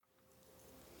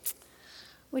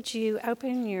Would you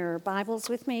open your Bibles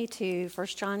with me to 1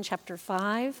 John chapter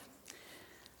 5?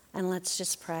 And let's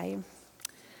just pray.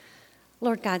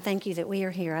 Lord God, thank you that we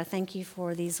are here. I thank you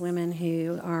for these women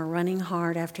who are running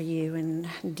hard after you and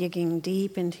digging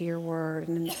deep into your word.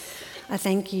 And I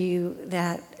thank you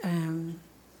that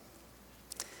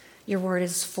your word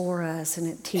is for us and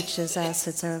it teaches us.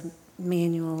 It's a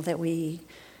manual that we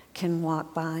can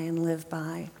walk by and live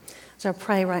by. So I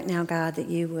pray right now, God, that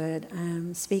you would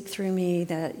speak through me,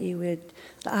 that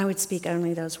I would speak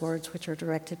only those words which are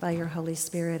directed by your Holy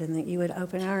Spirit, and that you would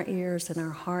open our ears and our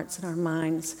hearts and our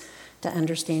minds to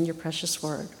understand your precious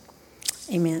word.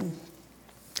 Amen.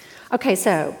 Okay,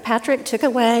 so Patrick took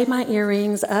away my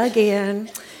earrings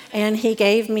again, and he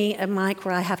gave me a mic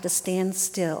where I have to stand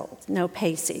still, no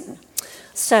pacing.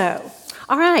 So,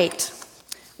 all right,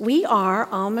 we are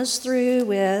almost through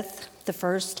with the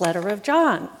first letter of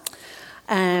John.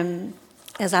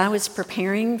 As I was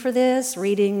preparing for this,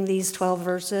 reading these 12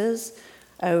 verses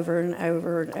over and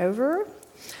over and over,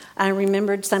 I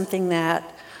remembered something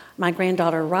that my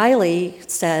granddaughter Riley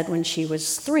said when she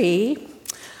was 3.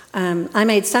 I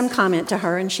made some comment to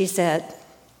her and she said,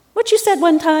 "What you said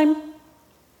one time?"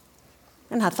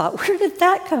 And I thought, where did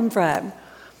that come from?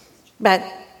 But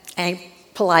I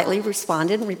politely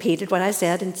responded and repeated what I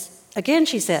said. And again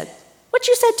she said, "What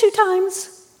you said 2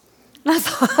 times?" And I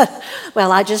thought,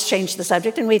 well, I just changed the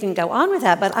subject and we didn't go on with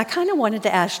that. But I kind of wanted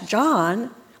to ask John,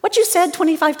 what you said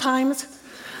 25 times?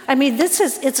 I mean,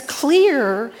 it's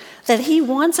clear that he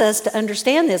wants us to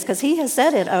understand this because he has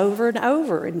said it over and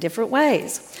over in different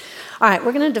ways. All right,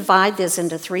 we're going to divide this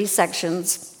into 3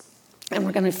 sections. And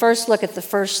we're going to first look at the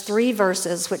first 3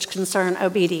 verses which concern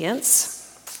obedience.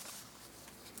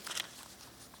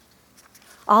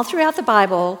 All throughout the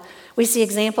Bible, we see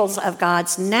examples of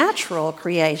God's natural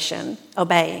creation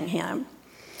obeying him.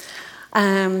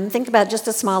 Think about just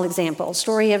a small example.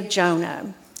 Story of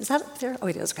Jonah. Is that there? Oh,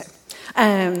 it is,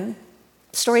 okay.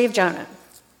 Story of Jonah.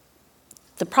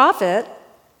 The prophet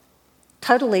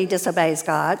totally disobeys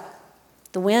God.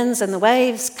 The winds and the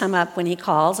waves come up when he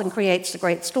calls and creates the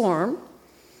great storm.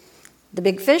 The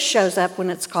big fish shows up when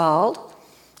it's called,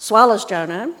 swallows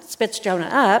Jonah, spits Jonah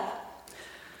up.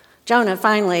 Jonah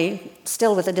finally,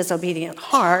 still with a disobedient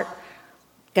heart,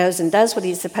 goes and does what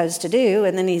he's supposed to do,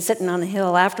 and then he's sitting on the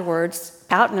hill afterwards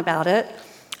pouting about it.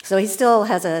 So he still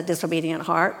has a disobedient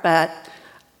heart, but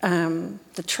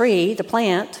the tree, the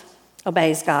plant,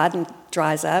 obeys God and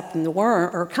dries up, and the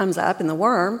worm, or comes up, and the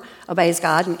worm obeys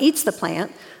God and eats the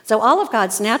plant. So all of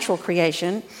God's natural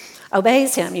creation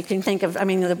obeys him. You can think of,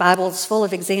 the Bible is full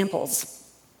of examples.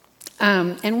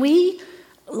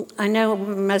 I know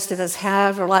most of us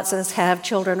have, or lots of us have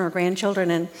children or grandchildren,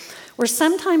 and we're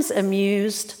sometimes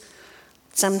amused,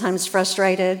 sometimes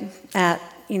frustrated at,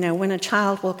 when a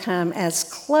child will come as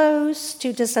close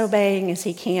to disobeying as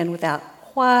he can without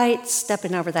quite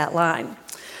stepping over that line.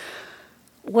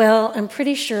 Well, I'm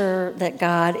pretty sure that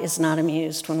God is not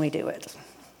amused when we do it.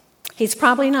 He's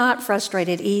probably not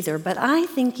frustrated either, but I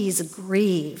think he's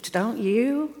grieved, don't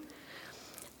you?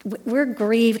 We're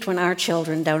grieved when our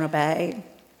children don't obey.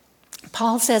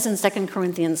 Paul says in 2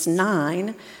 Corinthians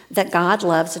 9 that God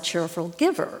loves a cheerful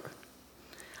giver.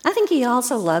 I think he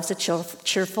also loves a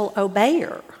cheerful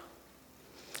obeyer.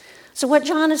 So what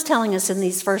John is telling us in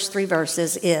these first 3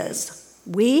 verses is,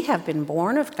 we have been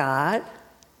born of God,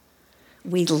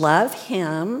 we love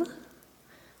him,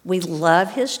 we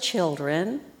love his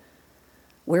children,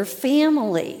 we're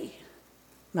family.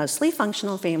 Mostly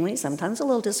functional family, sometimes a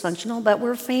little dysfunctional, but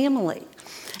we're family.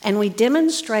 And we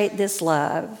demonstrate this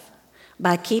love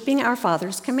by keeping our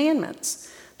Father's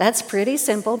commandments. That's pretty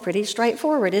simple, pretty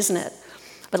straightforward, isn't it?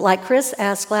 But like Chris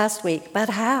asked last week, but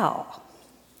how?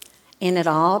 And it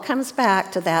all comes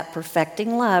back to that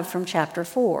perfecting love from chapter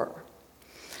 4.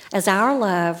 As our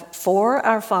love for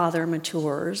our Father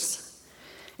matures,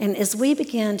 and as we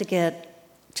begin to get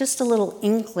just a little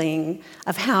inkling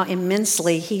of how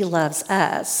immensely he loves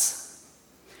us,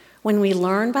 when we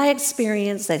learn by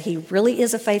experience that he really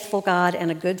is a faithful God and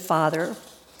a good Father,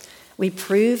 we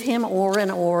prove him o'er and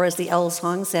o'er, as the old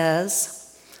song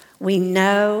says. We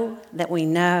know that we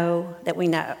know that we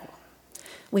know.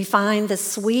 We find the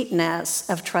sweetness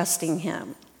of trusting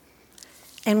him.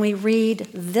 And we read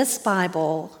this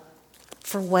Bible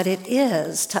for what it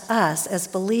is to us as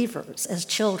believers, as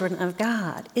children of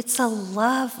God. It's a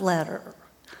love letter.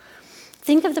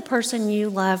 Think of the person you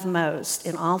love most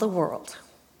in all the world.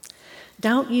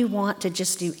 Don't you want to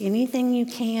just do anything you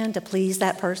can to please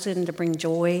that person, to bring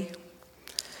joy?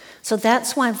 So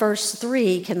that's why verse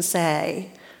 3 can say,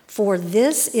 "For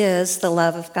this is the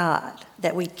love of God,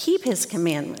 that we keep his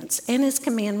commandments, and his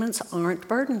commandments aren't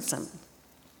burdensome."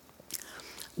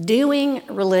 Doing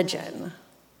religion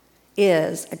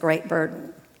is a great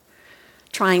burden.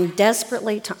 Trying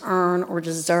desperately to earn or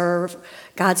deserve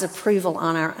God's approval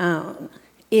on our own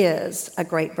is a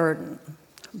great burden.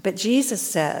 But Jesus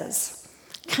says,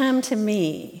 "Come to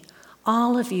me,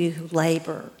 all of you who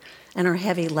labor and are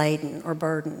heavy laden or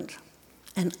burdened,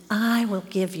 and I will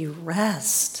give you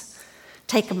rest.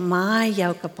 Take my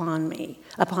yoke upon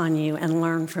you, and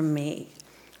learn from me.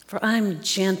 For I'm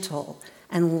gentle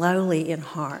and lowly in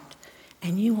heart,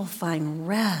 and you will find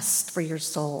rest for your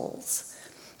souls.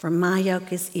 For my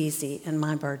yoke is easy and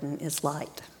my burden is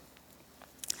light."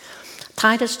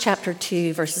 Titus chapter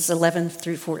 2, verses 11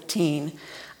 through 14,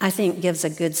 I think gives a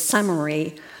good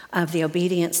summary of the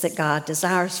obedience that God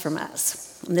desires from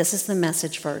us. And this is the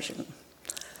Message version.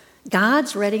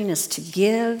 God's readiness to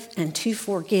give and to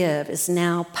forgive is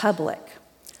now public.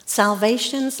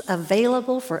 Salvation's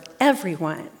available for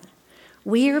everyone.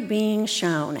 We're being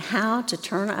shown how to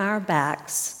turn our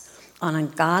backs on a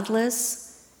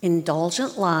godless,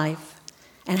 indulgent life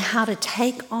and how to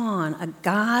take on a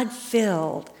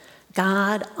God-filled,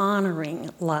 God-honoring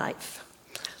life.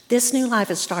 This new life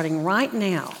is starting right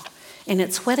now, and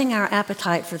it's whetting our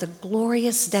appetite for the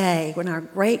glorious day when our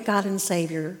great God and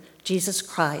Savior, Jesus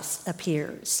Christ,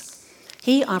 appears.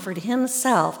 He offered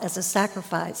himself as a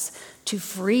sacrifice to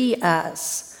free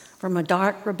us from a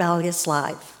dark, rebellious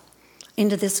life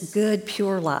into this good,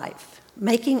 pure life,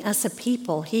 making us a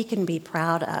people he can be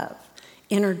proud of,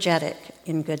 energetic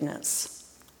in goodness.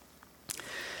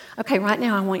 Okay, right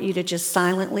now I want you to just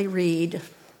silently read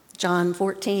John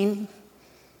 14,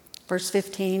 verse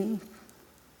 15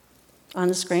 on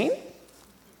the screen.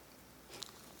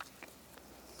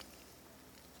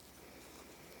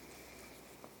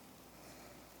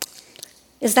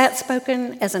 Is that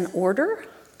spoken as an order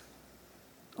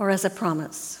or as a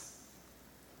promise?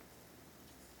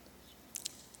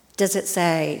 Does it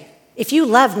say, "If you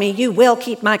love me, you will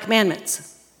keep my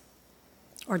commandments"?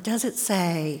 Or does it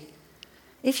say,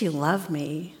 "If you love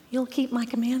me, you'll keep my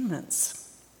commandments"?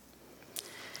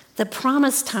 The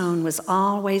promise tone was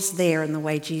always there in the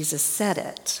way Jesus said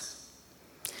it.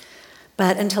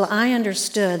 But until I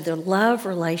understood the love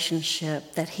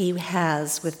relationship that he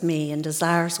has with me and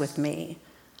desires with me,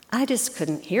 I just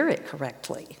couldn't hear it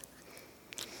correctly.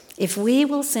 If we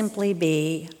will simply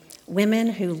be women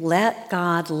who let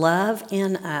God love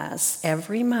in us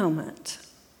every moment,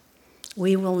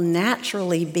 we will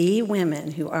naturally be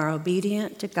women who are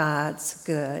obedient to God's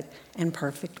good and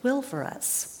perfect will for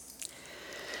us.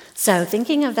 So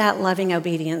thinking of that loving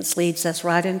obedience leads us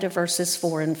right into verses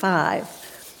 4 and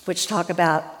 5, which talk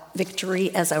about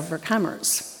victory as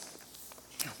overcomers.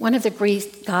 One of the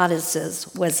Greek goddesses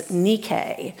was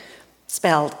Nike,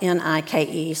 spelled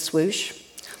Nike, swoosh.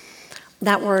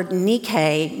 That word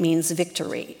Nike means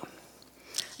victory.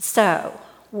 So,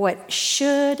 what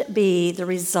should be the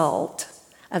result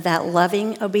of that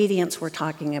loving obedience we're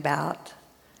talking about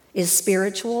is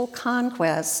spiritual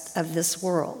conquest of this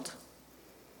world.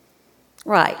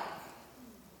 Right.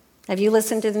 Have you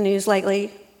listened to the news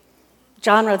lately?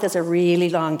 John wrote this a really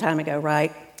long time ago,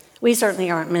 right? We certainly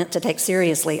aren't meant to take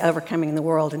seriously overcoming the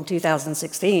world in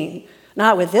 2016,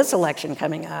 not with this election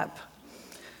coming up.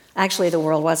 Actually, the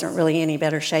world wasn't really any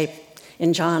better shape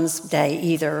in John's day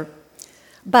either.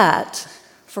 But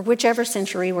for whichever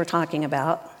century we're talking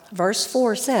about, verse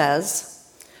 4 says,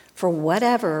 "For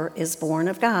whatever is born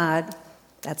of God,"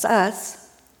 that's us,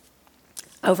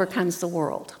 "overcomes the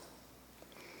world."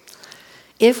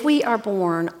 If we are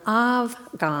born of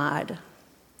God,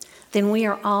 then we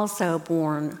are also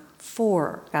born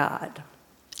for God,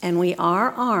 and we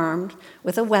are armed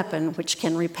with a weapon which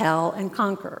can repel and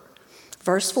conquer.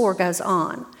 Verse 4 goes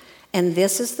on, "And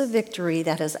this is the victory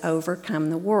that has overcome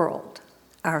the world,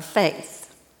 our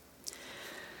faith."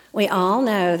 We all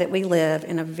know that we live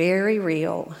in a very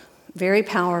real, very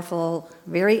powerful,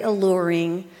 very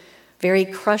alluring, very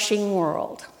crushing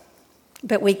world,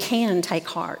 but we can take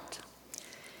heart.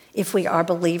 If we are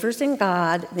believers in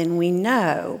God, then we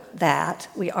know that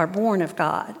we are born of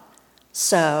God.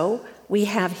 So we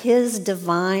have his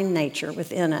divine nature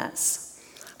within us.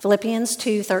 Philippians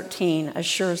 2:13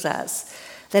 assures us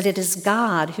that it is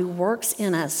God who works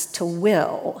in us to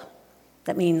will.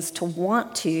 That means to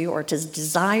want to, or to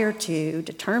desire to,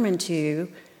 determine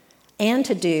to, and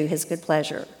to do his good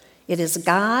pleasure. It is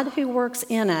God who works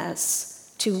in us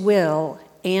to will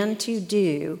and to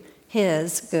do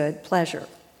his good pleasure.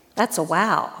 That's a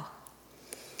wow.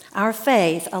 Our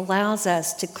faith allows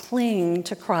us to cling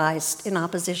to Christ in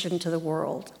opposition to the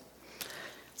world,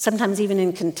 sometimes even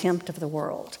in contempt of the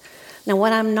world. Now,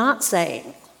 what I'm not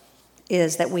saying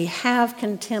is that we have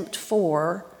contempt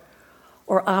for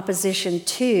or opposition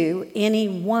to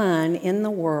anyone in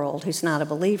the world who's not a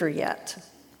believer yet.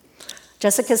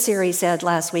 Jessica Siri said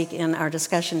last week in our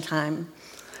discussion time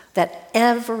that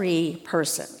every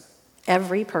person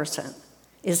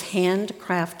is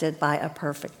handcrafted by a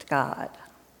perfect God.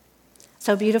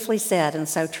 So beautifully said and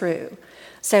so true.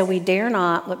 So we dare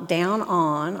not look down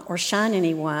on or shun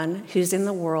anyone who's in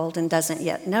the world and doesn't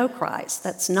yet know Christ.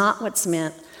 That's not what's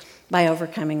meant by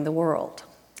overcoming the world.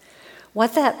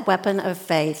 What that weapon of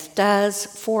faith does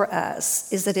for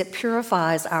us is that it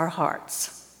purifies our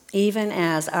hearts, even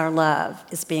as our love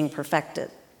is being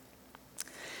perfected.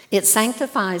 It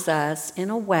sanctifies us in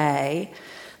a way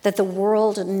that the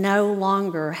world no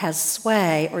longer has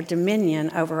sway or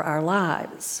dominion over our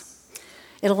lives.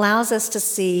 It allows us to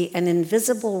see an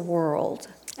invisible world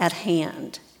at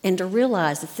hand and to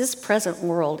realize that this present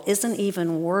world isn't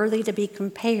even worthy to be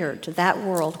compared to that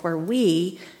world where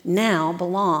we now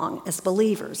belong as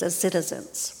believers, as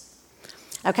citizens.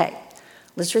 Okay,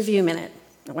 let's review a minute.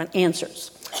 I want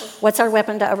answers. What's our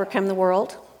weapon to overcome the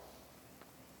world?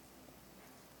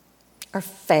 Our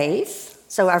faith.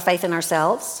 So our faith in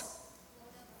ourselves.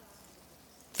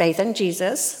 Faith in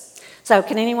Jesus. So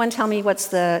can anyone tell me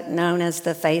what's known as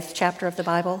the faith chapter of the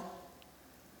Bible?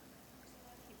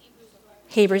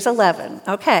 Hebrews 11.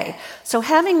 Okay, so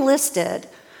having listed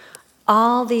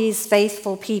all these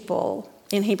faithful people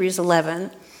in Hebrews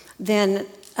 11, then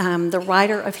the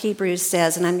writer of Hebrews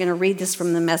says, and I'm going to read this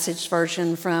from the Message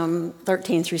version from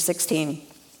 13 through 16.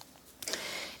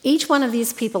 Each one of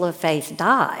these people of faith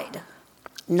died,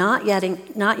 not yet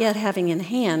having in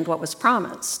hand what was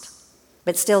promised,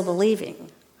 but still believing.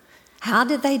 How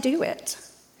did they do it?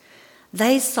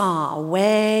 They saw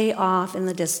way off in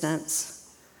the distance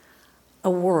a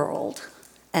world,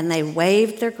 and they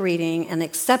waved their greeting and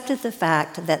accepted the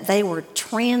fact that they were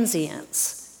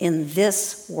transients in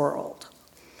this world.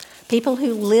 People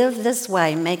who live this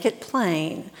way make it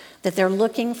plain that they're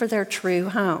looking for their true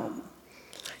home.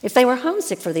 If they were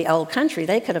homesick for the old country,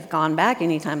 they could have gone back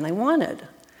anytime they wanted.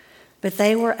 But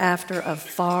they were after a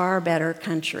far better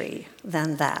country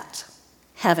than that,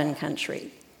 heaven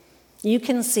country. You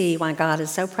can see why God is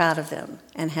so proud of them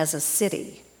and has a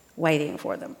city waiting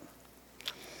for them.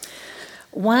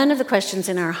 One of the questions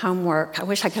in our homework, I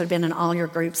wish I could have been in all your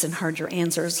groups and heard your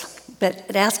answers, but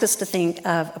it asks us to think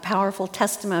of a powerful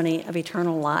testimony of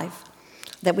eternal life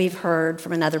that we've heard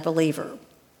from another believer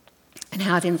and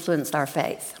how it influenced our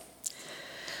faith.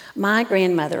 My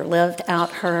grandmother lived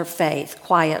out her faith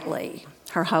quietly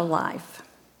her whole life.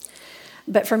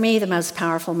 But for me, the most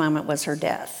powerful moment was her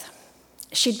death.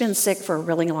 She'd been sick for a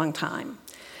really long time.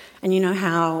 And you know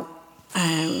how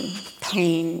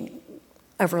pain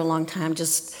over a long time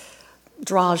just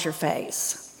draws your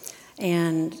face.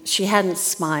 And she hadn't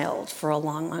smiled for a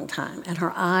long, long time. And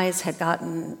her eyes had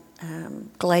gotten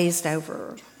glazed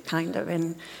over, kind of.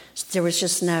 And there was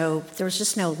just no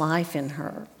life in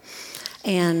her.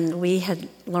 And we had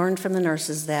learned from the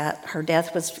nurses that her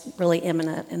death was really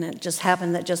imminent, and it just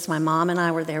happened that just my mom and I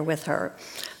were there with her.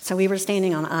 So we were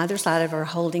standing on either side of her,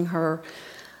 holding her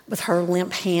with her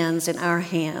limp hands in our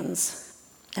hands.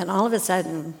 And all of a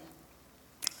sudden,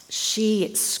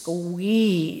 she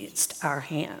squeezed our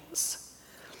hands.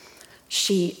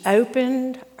 She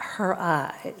opened her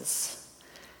eyes,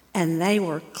 and they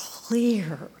were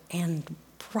clear and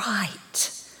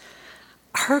bright.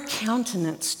 Her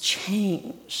countenance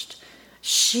changed.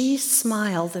 She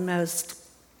smiled the most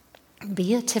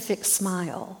beatific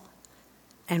smile,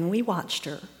 and we watched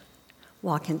her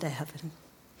walk into heaven.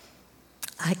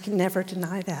 I can never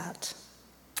deny that.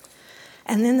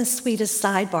 And then the sweetest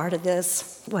sidebar to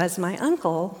this was my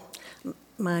uncle,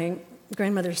 my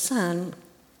grandmother's son,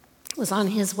 was on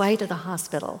his way to the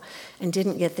hospital and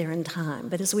didn't get there in time.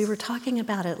 But as we were talking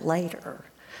about it later,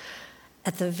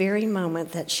 at the very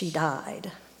moment that she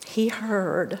died, he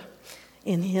heard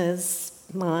in his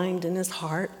mind and his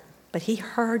heart, but he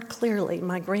heard clearly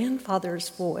my grandfather's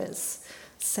voice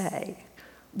say,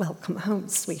 "Welcome home,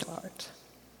 sweetheart."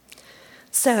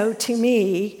 So to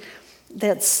me,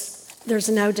 there's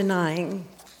no denying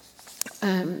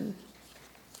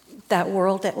that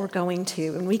world that we're going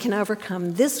to, and we can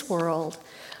overcome this world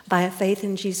by a faith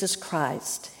in Jesus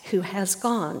Christ, who has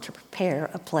gone to prepare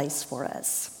a place for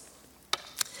us.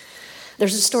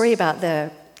 There's a story about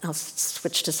I'll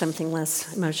switch to something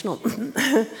less emotional.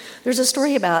 There's a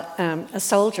story about a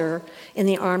soldier in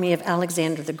the army of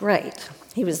Alexander the Great.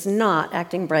 He was not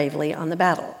acting bravely in the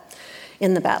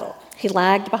battle. He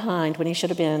lagged behind when he should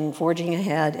have been forging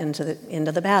ahead into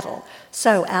the battle.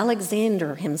 So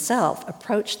Alexander himself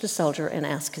approached the soldier and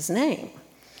asked his name.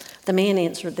 The man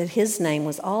answered that his name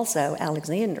was also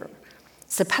Alexander.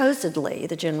 Supposedly,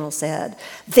 the general said,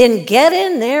 "Then get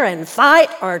in there and fight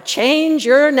or change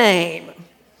your name."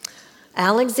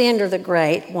 Alexander the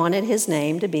Great wanted his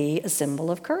name to be a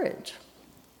symbol of courage.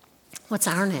 What's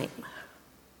our name?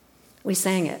 We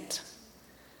sang it.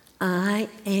 I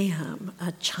am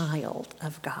a child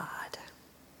of God.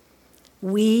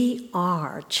 We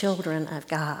are children of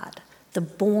God, the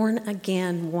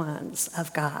born-again ones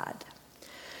of God.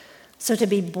 So to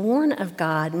be born of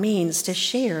God means to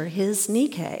share his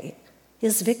Nike,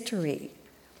 his victory.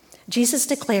 Jesus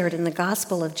declared in the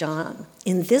Gospel of John,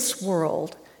 "In this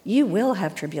world you will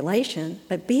have tribulation,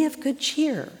 but be of good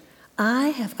cheer. I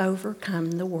have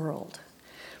overcome the world."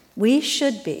 We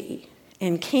should be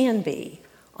and can be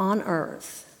on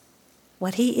earth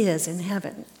what he is in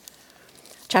heaven.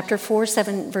 Chapter 4,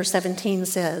 verse 17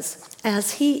 says,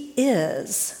 "As he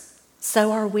is,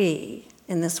 so are we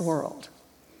in this world."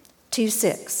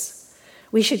 2:6,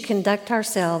 "We should conduct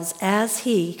ourselves as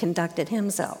he conducted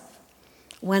himself."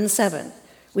 1:7,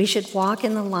 "We should walk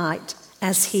in the light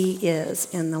as he is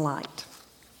in the light."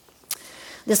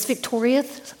 This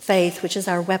victorious faith, which is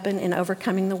our weapon in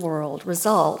overcoming the world,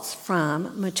 results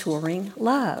from maturing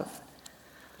love.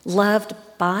 Loved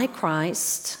by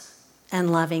Christ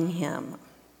and loving him.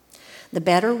 The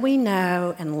better we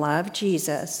know and love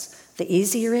Jesus, the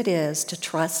easier it is to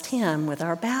trust him with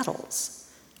our battles.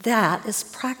 That is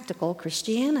practical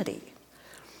Christianity.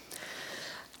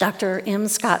 Dr. M.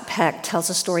 Scott Peck tells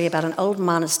a story about an old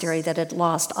monastery that had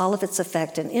lost all of its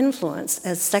effect and influence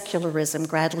as secularism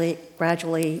gradually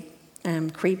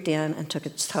creeped in and took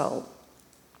its toll,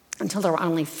 until there were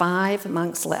only 5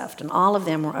 monks left, and all of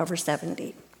them were over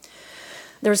 70.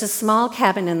 There was a small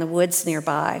cabin in the woods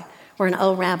nearby where an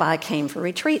old rabbi came for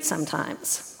retreat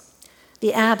sometimes.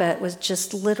 The abbot was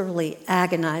just literally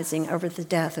agonizing over the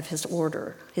death of his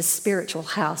order, his spiritual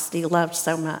house that he loved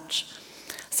so much.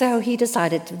 So he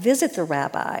decided to visit the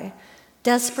rabbi,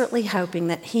 desperately hoping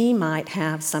that he might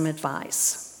have some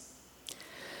advice.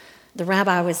 The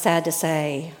rabbi was sad to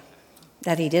say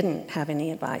that he didn't have any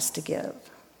advice to give.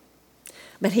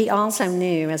 But he also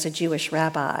knew, as a Jewish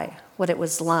rabbi, what it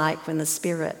was like when the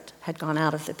spirit had gone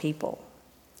out of the people.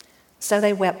 So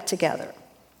they wept together.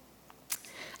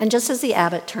 And just as the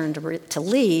abbot turned to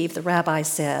leave, the rabbi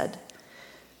said,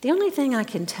 "The only thing I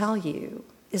can tell you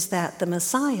is that the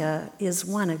Messiah is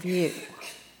one of you."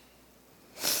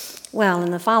 Well,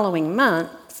 in the following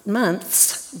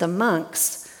months, the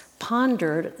monks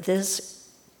pondered this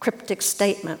cryptic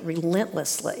statement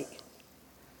relentlessly.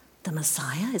 The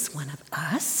Messiah is one of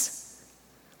us?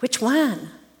 Which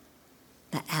one?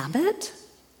 The abbot?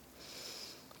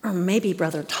 Or maybe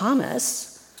Brother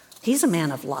Thomas? He's a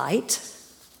man of light.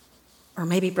 Or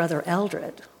maybe Brother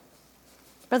Eldred.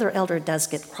 Brother Eldred does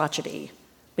get crotchety,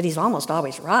 but he's almost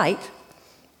always right.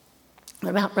 What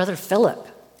about Brother Philip?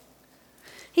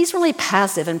 He's really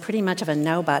passive and pretty much of a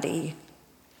nobody.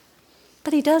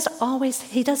 But he does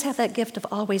have that gift of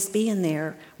always being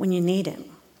there when you need him.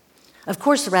 Of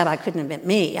course, the rabbi couldn't have been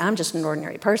me. I'm just an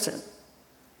ordinary person.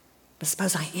 But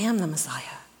suppose I am the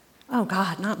Messiah. Oh,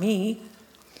 God, not me.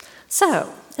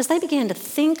 So, as they began to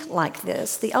think like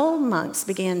this, the old monks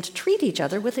began to treat each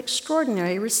other with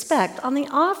extraordinary respect on the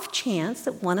off chance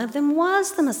that one of them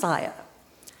was the Messiah.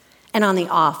 And on the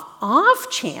off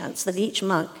chance that each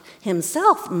monk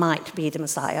himself might be the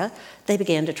Messiah, they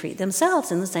began to treat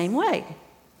themselves in the same way.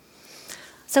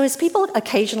 So as people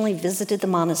occasionally visited the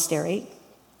monastery,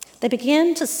 they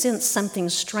began to sense something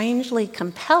strangely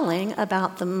compelling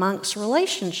about the monks'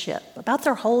 relationship, about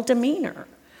their whole demeanor.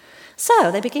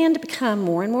 So they began to become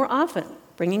more and more often,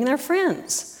 bringing their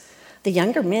friends. The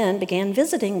younger men began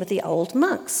visiting with the old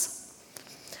monks,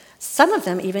 some of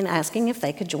them even asking if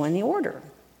they could join the order.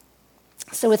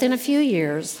 So within a few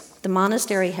years, the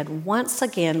monastery had once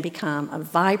again become a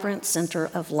vibrant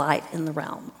center of light in the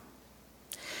realm.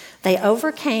 They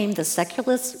overcame the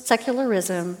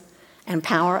secularism and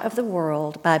power of the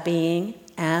world by being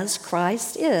as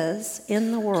Christ is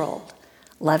in the world,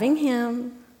 loving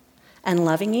him and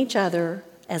loving each other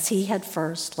as he had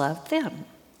first loved them.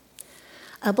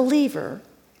 A believer,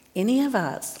 any of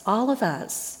us, all of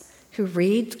us, who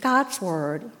reads God's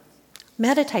word,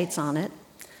 meditates on it,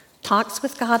 talks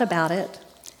with God about it,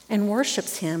 and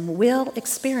worships him will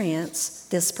experience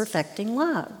this perfecting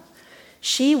love.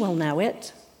 She will know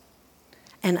it,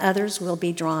 and others will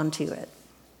be drawn to it.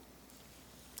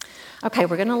 Okay,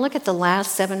 we're going to look at the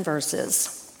last 7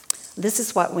 verses. This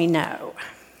is what we know.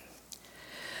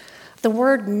 The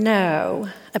word know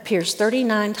appears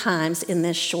 39 times in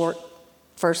this short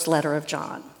first letter of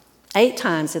John, 8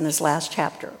 times in this last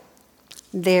chapter.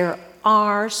 There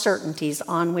are certainties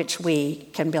on which we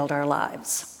can build our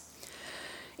lives.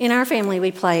 In our family,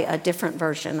 we play a different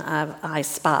version of I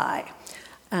Spy.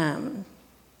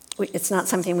 It's not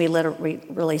something we literally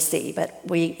really see, but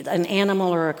an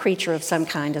animal or a creature of some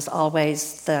kind is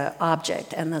always the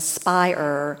object, and the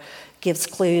spyer gives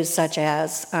clues such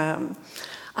as,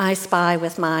 I spy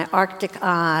with my Arctic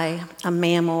eye a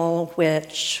mammal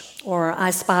witch, or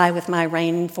I spy with my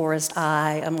rainforest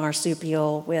eye a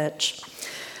marsupial witch,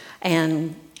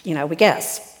 and, we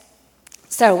guess.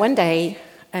 So one day,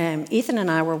 Ethan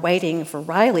and I were waiting for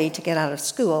Riley to get out of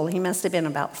school. He must have been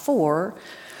about 4,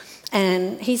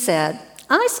 and he said,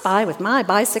 I spy with my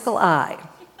bicycle eye.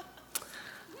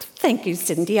 Thank you,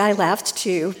 Cindy. I laughed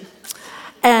too.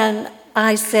 And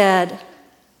I said,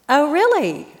 oh,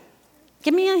 really?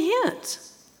 Give me a hint.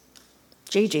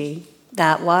 Gigi,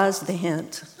 that was the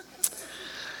hint.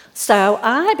 So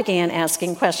I began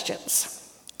asking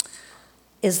questions.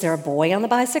 Is there a boy on the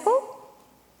bicycle?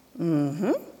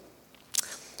 Mm-hmm.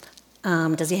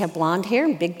 Does he have blonde hair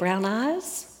and big brown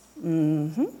eyes?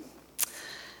 Mm-hmm.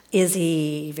 Is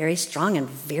he very strong and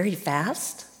very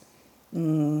fast?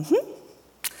 Mm-hmm.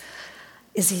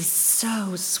 Is he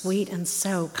so sweet and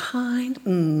so kind?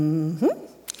 Mm-hmm.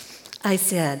 I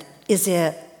said, is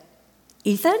it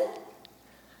Ethan?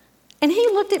 And he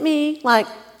looked at me like,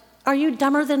 are you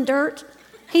dumber than dirt?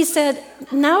 He said,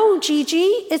 no,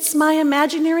 Gigi, it's my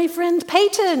imaginary friend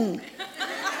Peyton.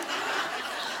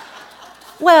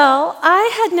 Well,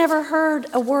 I had never heard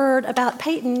a word about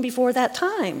Peyton before that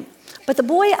time, but the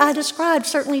boy I described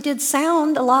certainly did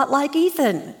sound a lot like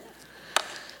Ethan.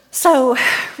 So,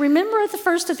 remember at the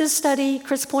first of this study,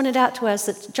 Chris pointed out to us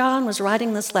that John was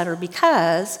writing this letter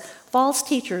because false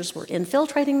teachers were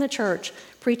infiltrating the church,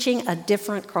 preaching a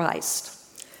different Christ.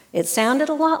 It sounded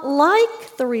a lot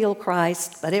like the real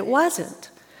Christ, but it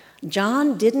wasn't.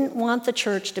 John didn't want the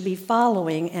church to be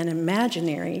following an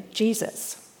imaginary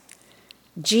Jesus.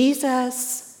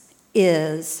 Jesus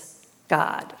is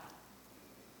God.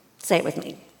 Say it with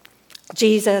me.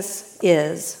 Jesus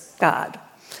is God.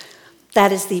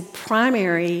 That is the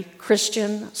primary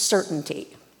Christian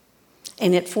certainty,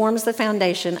 and it forms the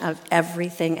foundation of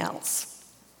everything else.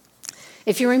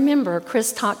 If you remember,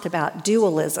 Chris talked about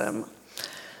dualism,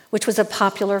 which was a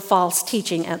popular false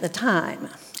teaching at the time.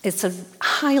 It's a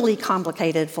highly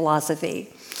complicated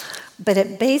philosophy, but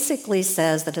it basically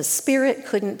says that a spirit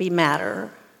couldn't be matter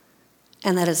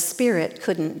and that a spirit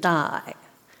couldn't die.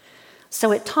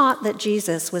 So it taught that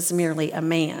Jesus was merely a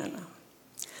man.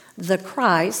 The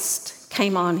Christ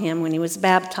came on him when he was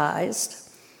baptized,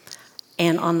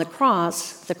 and on the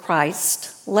cross, the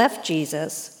Christ left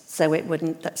Jesus so it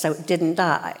didn't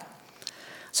die.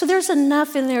 So there's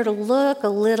enough in there to look a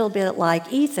little bit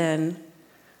like Ethan,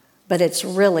 but it's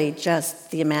really just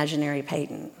the imaginary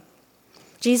Peyton.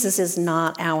 Jesus is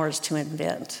not ours to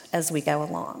invent as we go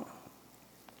along.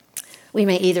 We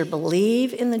may either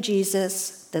believe in the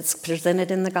Jesus that's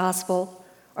presented in the gospel,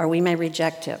 or we may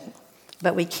reject him,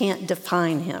 but we can't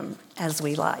define him as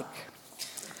we like.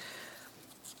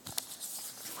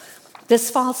 This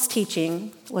false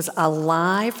teaching was a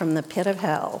lie from the pit of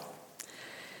hell,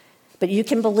 but you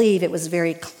can believe it was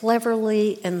very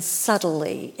cleverly and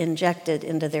subtly injected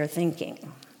into their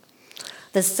thinking.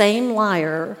 The same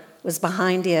liar was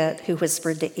behind it who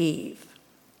whispered to Eve,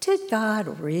 "Did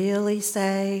God really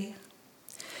say?"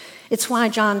 It's why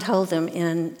John told them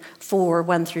in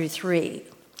 4:1-3,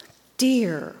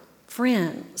 "Dear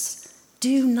friends,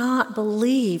 do not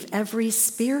believe every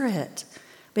spirit,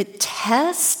 but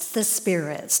test the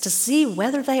spirits to see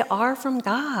whether they are from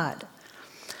God.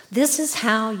 This is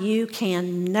how you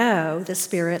can know the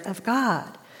Spirit of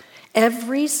God.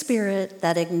 Every spirit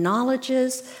that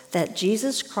acknowledges that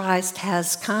Jesus Christ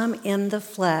has come in the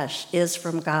flesh is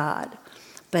from God,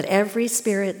 but every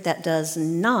spirit that does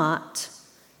not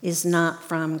is not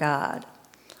from God."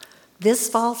 This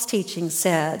false teaching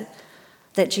said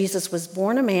that Jesus was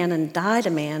born a man and died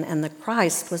a man, and the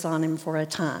Christ was on him for a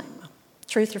time.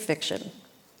 Truth or fiction?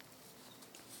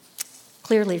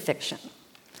 Clearly fiction.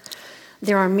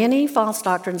 There are many false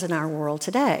doctrines in our world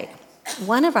today.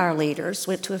 One of our leaders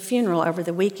went to a funeral over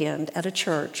the weekend at a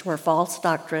church where false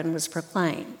doctrine was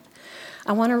proclaimed.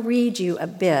 I want to read you a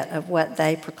bit of what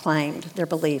they proclaimed their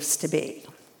beliefs to be.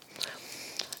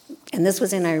 And this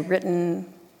was in a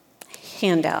written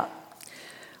handout.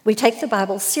 "We take the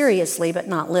Bible seriously, but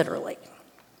not literally.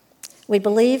 We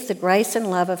believe the grace and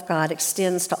love of God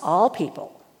extends to all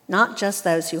people, not just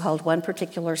those who hold one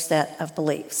particular set of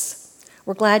beliefs.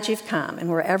 We're glad you've come, and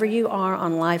wherever you are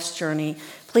on life's journey,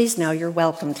 please know you're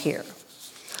welcomed here.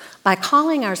 By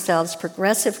calling ourselves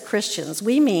progressive Christians,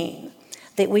 we mean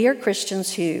that we are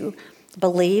Christians who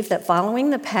believe that following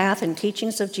the path and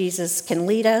teachings of Jesus can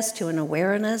lead us to an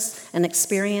awareness and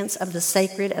experience of the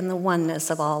sacred and the oneness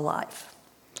of all life.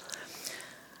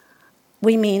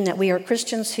 We mean that we are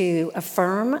Christians who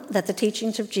affirm that the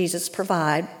teachings of Jesus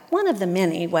provide one of the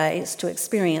many ways to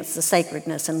experience the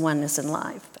sacredness and oneness in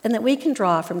life, and that we can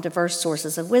draw from diverse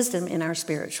sources of wisdom in our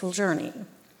spiritual journey.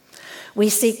 We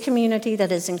seek community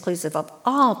that is inclusive of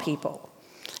all people,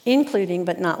 including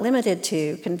but not limited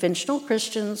to conventional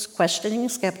Christians, questioning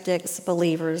skeptics,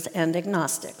 believers, and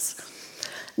agnostics.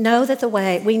 We know that the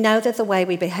way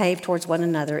we behave towards one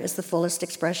another is the fullest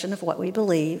expression of what we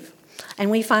believe,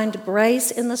 and we find grace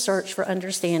in the search for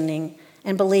understanding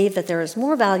and believe that there is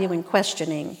more value in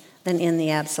questioning than in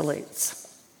the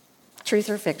absolutes. Truth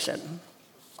or fiction?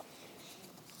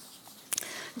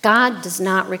 God does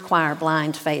not require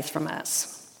blind faith from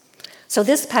us. So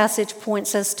this passage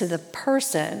points us to the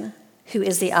person who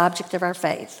is the object of our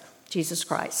faith, Jesus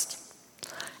Christ.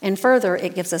 And further,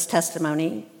 it gives us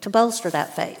testimony to bolster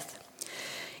that faith.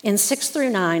 In 6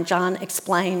 through 9, John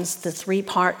explains the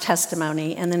three-part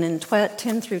testimony, and then in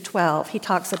 10 through 12, he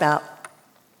talks about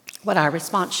what our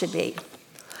response should be.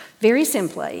 Very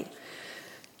simply,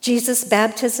 Jesus'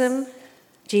 baptism,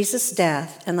 Jesus'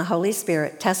 death, and the Holy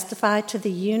Spirit testify to the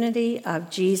unity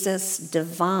of Jesus'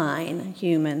 divine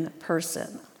human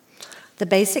person. The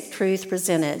basic truth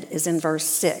presented is in verse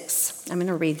 6. I'm going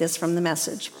to read this from the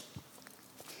Message.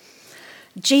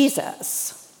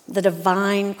 Jesus, the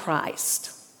divine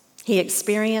Christ, he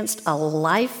experienced a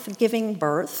life-giving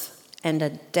birth and a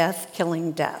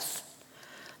death-killing death.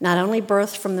 Not only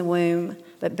birth from the womb,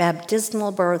 but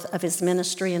baptismal birth of his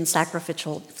ministry and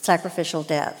sacrificial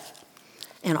death.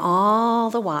 And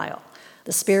all the while,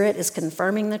 the Spirit is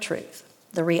confirming the truth,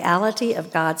 the reality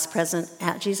of God's presence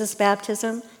at Jesus'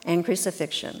 baptism and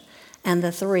crucifixion, and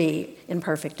the three in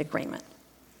perfect agreement.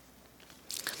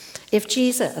 If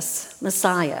Jesus,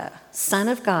 Messiah, Son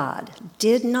of God,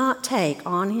 did not take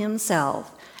on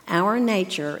himself our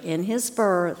nature in his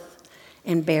birth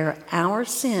and bear our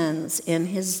sins in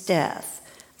his death,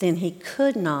 then he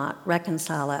could not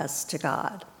reconcile us to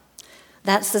God.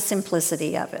 That's the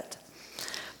simplicity of it.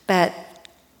 But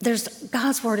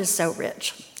God's word is so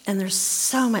rich, and there's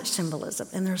so much symbolism,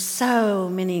 and there's so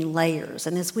many layers.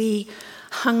 And as we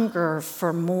hunger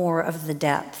for more of the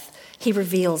depth, he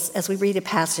reveals, as we read a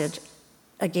passage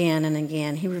again and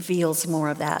again, he reveals more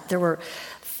of that. There were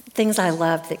things I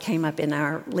loved that came up in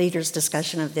our leaders'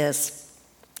 discussion of this.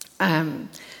 The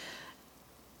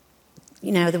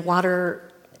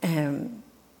water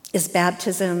is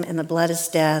baptism, and the blood is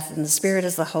death, and the Spirit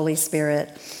is the Holy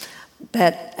Spirit.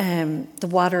 But the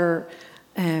water,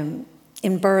 in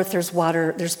birth, there's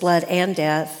blood and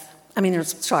death.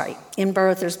 In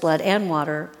birth, there's blood and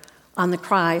water. On the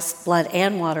Christ, blood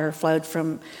and water flowed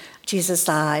from Jesus'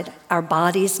 side. Our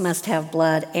bodies must have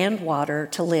blood and water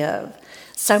to live.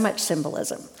 So much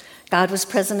symbolism. God was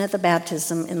present at the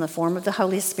baptism in the form of the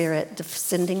Holy Spirit,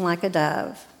 descending like a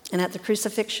dove. And at the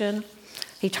crucifixion,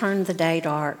 he turned the day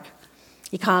dark.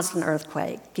 He caused an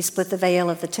earthquake. He split the veil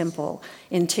of the temple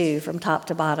in two from top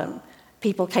to bottom.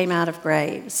 People came out of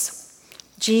graves.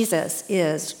 Jesus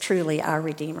is truly our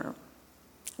Redeemer.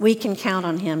 We can count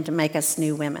on him to make us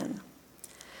new women.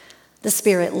 The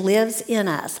Spirit lives in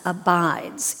us,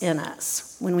 abides in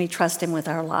us when we trust him with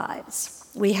our lives.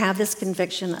 We have this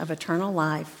conviction of eternal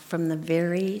life from the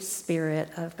very Spirit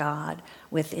of God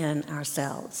within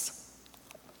ourselves.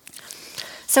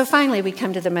 So finally, we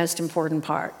come to the most important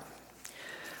part.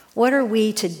 What are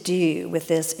we to do with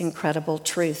this incredible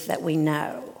truth that we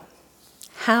know?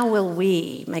 How will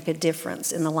we make a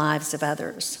difference in the lives of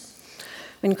others?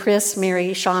 When Chris, Mary,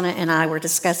 Shauna, and I were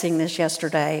discussing this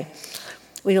yesterday,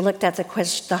 we looked at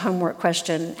the homework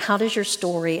question, how does your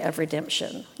story of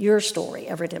redemption,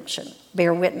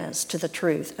 bear witness to the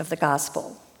truth of the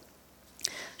gospel?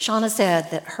 Shauna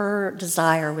said that her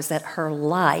desire was that her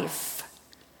life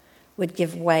would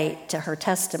give weight to her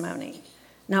testimony,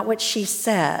 not what she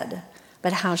said,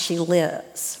 but how she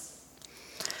lives.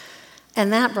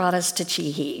 And that brought us to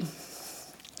Chihi.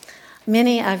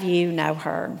 Many of you know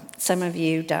her, some of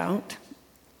you don't.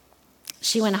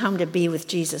 She went home to be with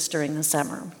Jesus during the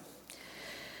summer.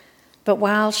 But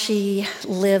while she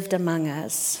lived among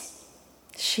us,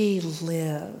 she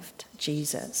lived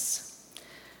Jesus.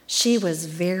 She was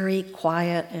very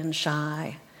quiet and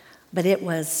shy, but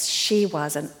she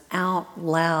was an out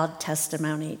loud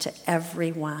testimony to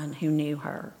everyone who knew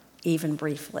her, even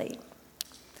briefly.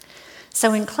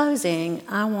 So in closing,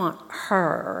 I want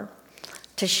her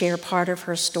to share part of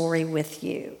her story with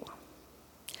you.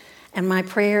 And my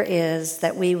prayer is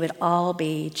that we would all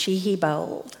be Chihi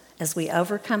bold as we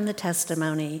overcome the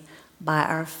testimony by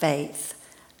our faith,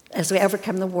 as we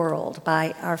overcome the world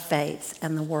by our faith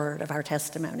and the word of our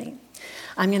testimony.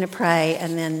 I'm going to pray,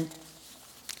 and then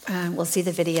we'll see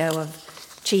the video of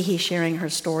Chihi sharing her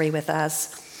story with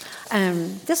us.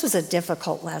 This was a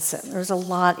difficult lesson. There's a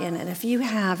lot in it. If you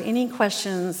have any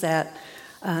questions that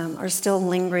are still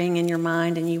lingering in your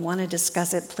mind and you want to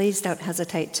discuss it, please don't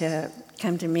hesitate to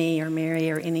come to me or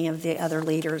Mary or any of the other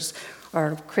leaders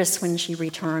or Chris when she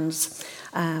returns.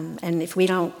 And if we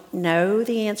don't know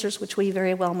the answers, which we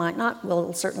very well might not,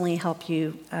 we'll certainly help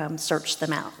you search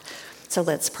them out. So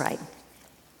let's pray.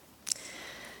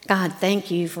 God,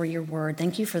 thank you for your word.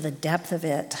 Thank you for the depth of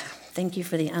it. Thank you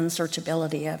for the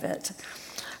unsearchability of it.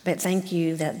 But thank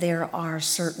you that there are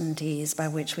certainties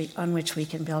on which we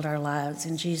can build our lives.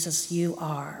 And Jesus, you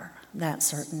are that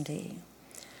certainty.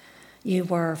 You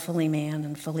were fully man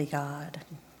and fully God.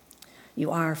 You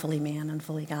are fully man and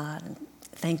fully God. And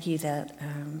thank you that,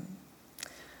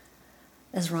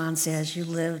 as Ron says, you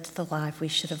lived the life we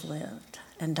should have lived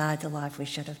and died the life we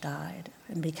should have died.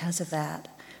 And because of that,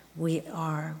 we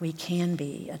can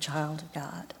be a child of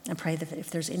God. I pray that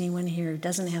if there's anyone here who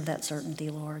doesn't have that certainty,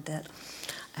 Lord, that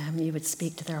you would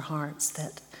speak to their hearts,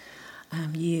 that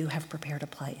you have prepared a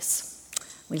place.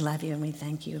 We love you and we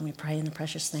thank you, and we pray in the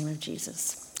precious name of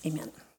Jesus. Amen.